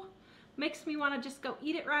 Oh, makes me want to just go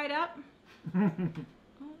eat it right up.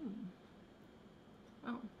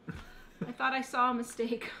 Oh, I thought I saw a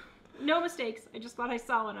mistake. No mistakes. I just thought I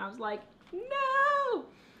saw one. I was like, no.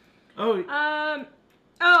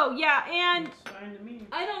 Oh yeah, and It's fine to me.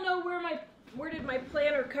 I don't know where did my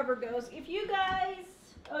planner cover goes. If you guys,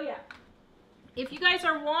 oh yeah, if you guys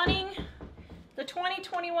are wanting the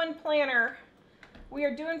 2021 planner, We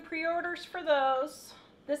are doing pre-orders for those.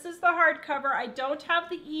 This is the hardcover. I don't have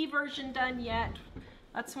the E version done yet.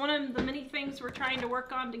 That's one of the many things we're trying to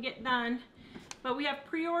work on to get done. But we have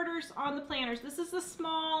pre-orders on the planners. This is the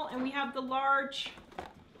small, and we have the large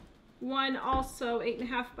one also,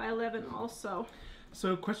 8.5 by 11 also.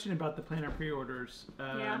 So, question about the planner pre-orders.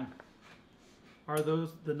 Yeah. Are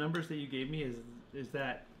those the numbers that you gave me? Is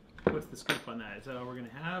that, what's the scoop on that? Is that all we're gonna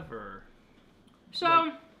have, or? So,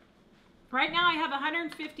 like, right now I have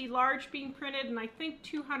 150 large being printed, and I think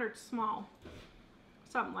 200 small,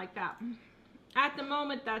 something like that. At the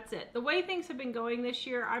moment, that's it. The way things have been going this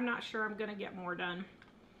year, I'm not sure I'm gonna get more done.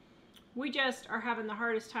 We just are having the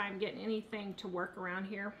hardest time getting anything to work around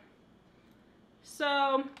here.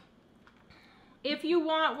 So, if you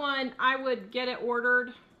want one, I would get it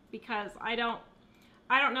ordered, because I don't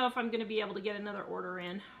know if I'm going to be able to get another order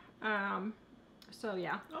in. So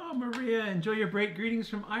yeah. Oh, Maria, enjoy your break. Greetings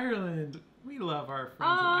from Ireland. We love our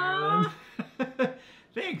friends in Ireland.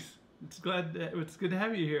 Thanks. It's good to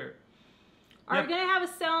have you here. Are we going to have a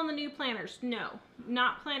sale on the new planners? No.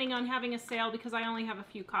 Not planning on having a sale because I only have a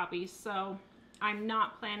few copies, so I'm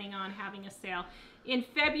not planning on having a sale. In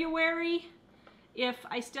February, if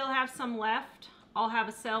I still have some left, I'll have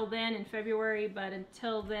a sale then in February, but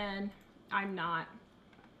until then, I'm not.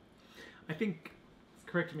 I think,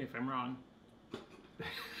 correct me if I'm wrong.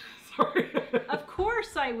 Sorry. Of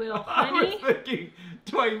course I will, honey. I was thinking,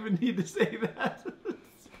 do I even need to say that?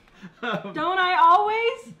 Don't I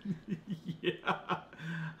always? Yeah.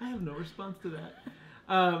 I have no response to that.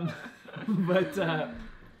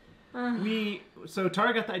 So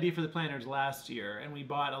Tara got the idea for the planners last year, and we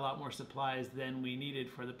bought a lot more supplies than we needed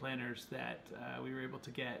for the planners that we were able to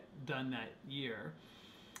get done that year.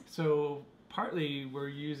 So partly we're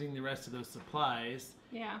using the rest of those supplies.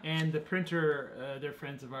 Yeah. And the printer, they're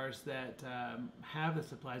friends of ours that have the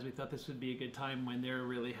supplies. We thought this would be a good time when they're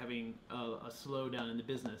really having a slowdown in the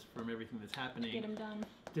business from everything that's happening. Get them done.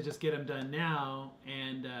 To just get them done now.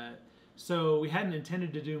 And so we hadn't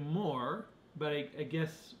intended to do more, but I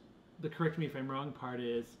guess the correct me if I'm wrong part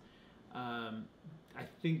is, I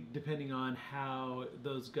think depending on how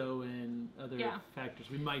those go in other factors,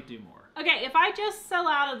 we might do more. Okay, if I just sell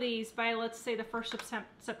out of these by, let's say, the 1st of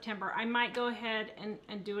September, I might go ahead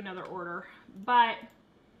and do another order. But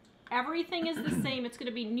everything is the same. It's going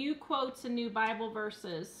to be new quotes and new Bible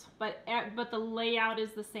verses, but the layout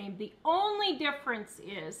is the same. The only difference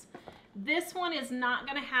is this one is not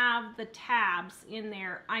going to have the tabs in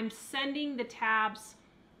there. I'm sending the tabs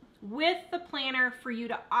with the planner for you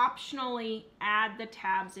to optionally add the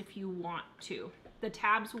tabs if you want to. The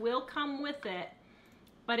tabs will come with it,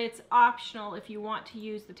 but it's optional if you want to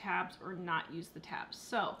use the tabs or not use the tabs.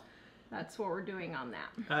 So that's what we're doing on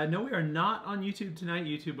that. No, we are not on YouTube tonight.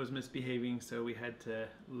 YouTube was misbehaving, so we had to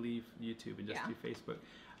leave YouTube and just do Facebook.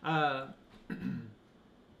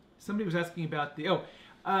 Somebody was asking about the,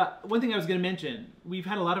 one thing I was going to mention. We've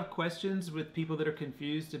had a lot of questions with people that are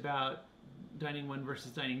confused about Dining 1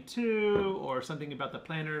 versus Dining 2, or something about the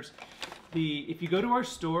planners. If you go to our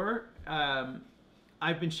store,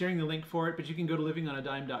 I've been sharing the link for it, but you can go to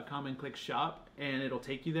livingonadime.com and click shop, and it'll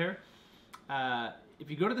take you there.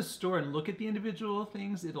 If you go to the store and look at the individual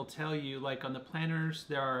things, it'll tell you, like on the planners,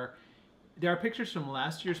 there are pictures from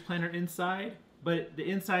last year's planner inside, but the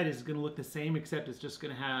inside is going to look the same, except it's just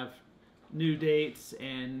going to have new dates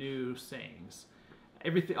and new sayings.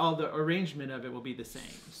 Everything, all the arrangement of it will be the same.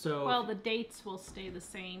 So, well, the dates will stay the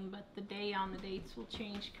same, but the day on the dates will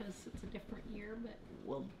change because it's a different year. But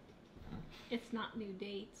well, it's not new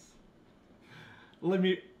dates.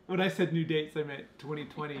 When I said new dates, I meant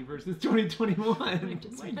 2020 versus 2021. My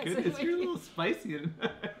goodness, you're a little spicy.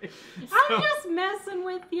 I'm just messing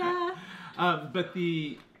with ya. But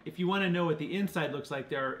if you want to know what the inside looks like,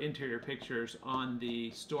 there are interior pictures on the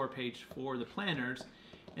store page for the planners.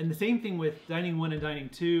 And the same thing with Dining 1 and Dining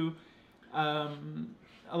 2. A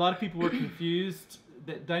lot of people were confused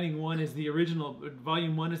that Dining 1 is the original,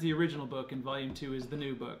 Volume 1 is the original book, and Volume 2 is the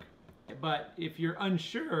new book. But if you're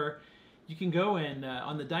unsure, you can go and,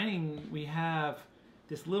 on the Dining, we have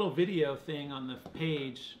this little video thing on the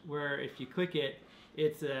page where if you click it,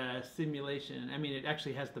 it's a simulation. I mean, it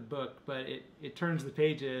actually has the book, but it turns the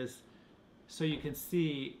pages so you can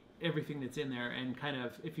see everything that's in there, and kind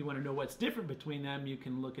of, if you want to know what's different between them, you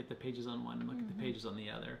can look at the pages on one and look at the pages on the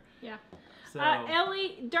other. Yeah. So,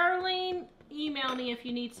 Ellie, Darlene, email me if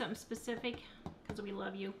you need something specific, because we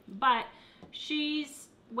love you. But she's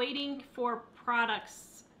waiting for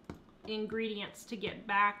products, ingredients to get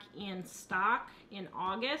back in stock in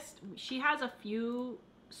August. She has a few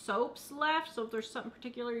soaps left, so if there's something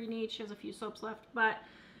particular you need, she has a few soaps left, but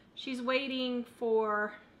she's waiting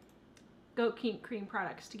for goat cream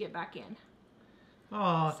products to get back in.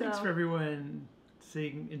 Oh, thanks So- for everyone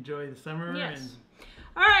saying enjoy the summer. Yes. And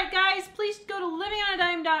All right, guys, please go to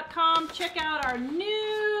livingonadime.com. Check out our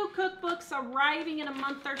new cookbooks arriving in a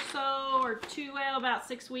month or so, or two, well, about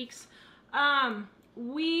 6 weeks.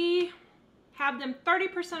 We have them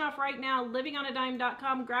 30% off right now,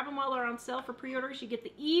 livingonadime.com. Grab them while they're on sale for pre-orders. You get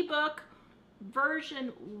the ebook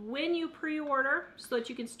version when you pre-order so that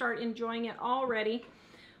you can start enjoying it already.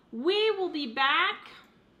 We will be back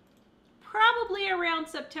probably around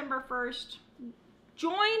September 1st.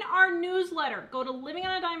 Join our newsletter. Go to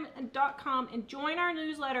livingonadime.com and join our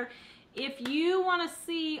newsletter if you want to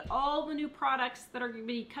see all the new products that are going to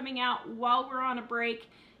be coming out while we're on a break.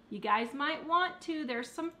 You guys might want to. There's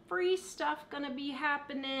some free stuff going to be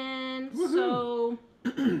happening. Woohoo. So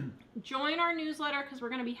join our newsletter because we're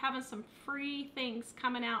going to be having some free things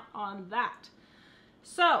coming out on that.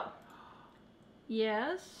 So,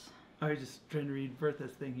 yes. I was just trying to read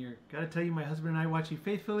Bertha's thing here. Gotta tell you, my husband and I watch you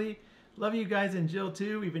faithfully. Love you guys, and Jill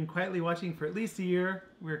too. We've been quietly watching for at least a year.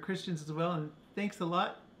 We're Christians as well, and thanks a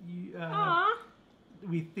lot. Aw.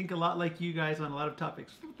 We think a lot like you guys on a lot of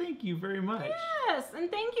topics. Well, thank you very much. Yes,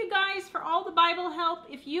 and thank you guys for all the Bible help.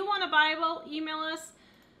 If you want a Bible, email us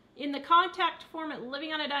in the contact form at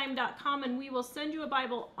livingonadime.com and we will send you a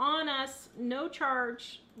Bible on us, no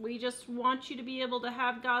charge. We just want you to be able to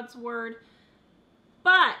have God's Word.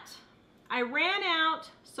 But I ran out,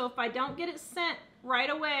 so if I don't get it sent right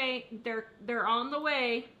away, they're on the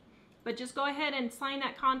way. But just go ahead and sign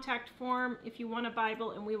that contact form if you want a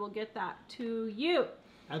Bible, and we will get that to you.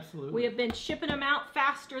 Absolutely. We have been shipping them out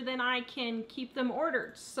faster than I can keep them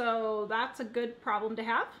ordered, so that's a good problem to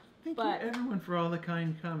have. Thank you everyone for all the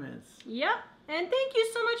kind comments. Yep, and thank you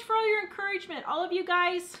so much for all your encouragement. All of you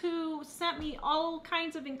guys who sent me all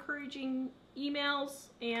kinds of encouraging emails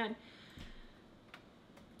and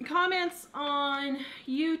comments on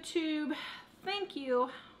YouTube. Thank you.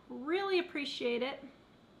 Really appreciate it.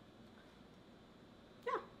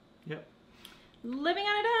 Yep.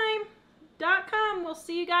 livingonadime.com. We'll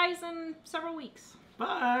see you guys in several weeks.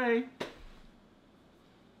 Bye.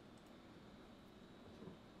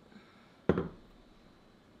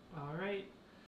 All right.